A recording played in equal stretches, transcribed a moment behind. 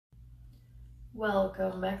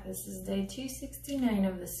Welcome back. This is day 269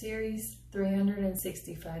 of the series,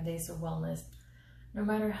 365 Days of Wellness. No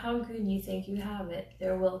matter how good you think you have it,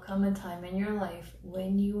 there will come a time in your life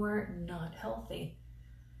when you are not healthy.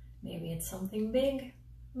 Maybe it's something big,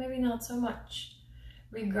 maybe not so much.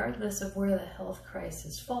 Regardless of where the health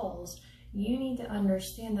crisis falls, you need to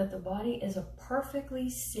understand that the body is a perfectly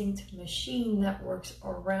synced machine that works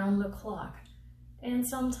around the clock. And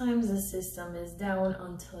sometimes the system is down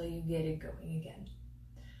until you get it going again.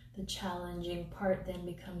 The challenging part then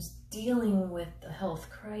becomes dealing with the health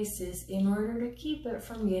crisis in order to keep it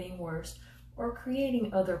from getting worse or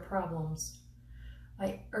creating other problems.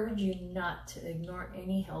 I urge you not to ignore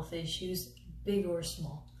any health issues, big or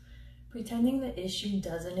small. Pretending the issue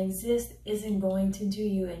doesn't exist isn't going to do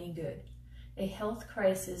you any good. A health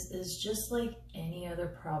crisis is just like any other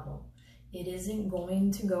problem. It isn't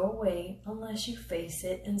going to go away unless you face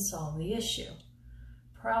it and solve the issue.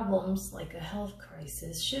 Problems like a health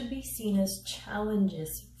crisis should be seen as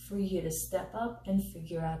challenges for you to step up and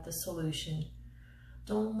figure out the solution.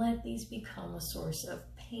 Don't let these become a source of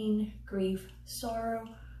pain, grief, sorrow,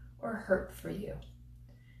 or hurt for you.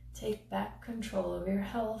 Take back control of your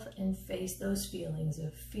health and face those feelings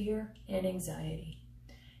of fear and anxiety.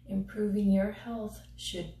 Improving your health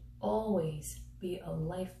should always be a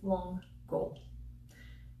lifelong goal.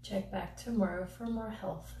 Check back tomorrow for more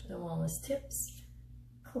health and wellness tips.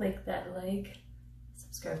 Click that like,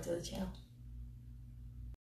 subscribe to the channel.